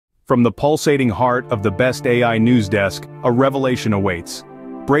From the pulsating heart of the best AI news desk, a revelation awaits.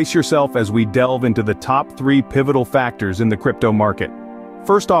 Brace yourself as we delve into the top 3 pivotal factors in the crypto market.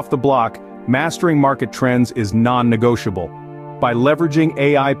 First off the block, mastering market trends is non-negotiable. By leveraging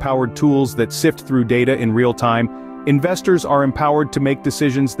AI-powered tools that sift through data in real time, investors are empowered to make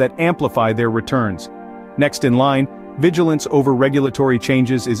decisions that amplify their returns. Next in line, vigilance over regulatory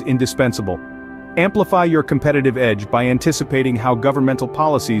changes is indispensable. Amplify your competitive edge by anticipating how governmental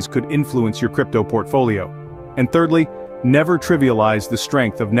policies could influence your crypto portfolio. And thirdly, never trivialize the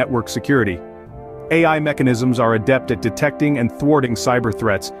strength of network security. AI mechanisms are adept at detecting and thwarting cyber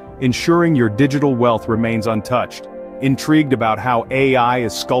threats, ensuring your digital wealth remains untouched. Intrigued about how AI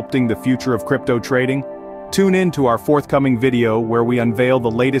is sculpting the future of crypto trading? Tune in to our forthcoming video where we unveil the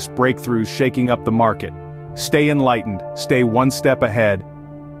latest breakthroughs shaking up the market. Stay enlightened, stay one step ahead,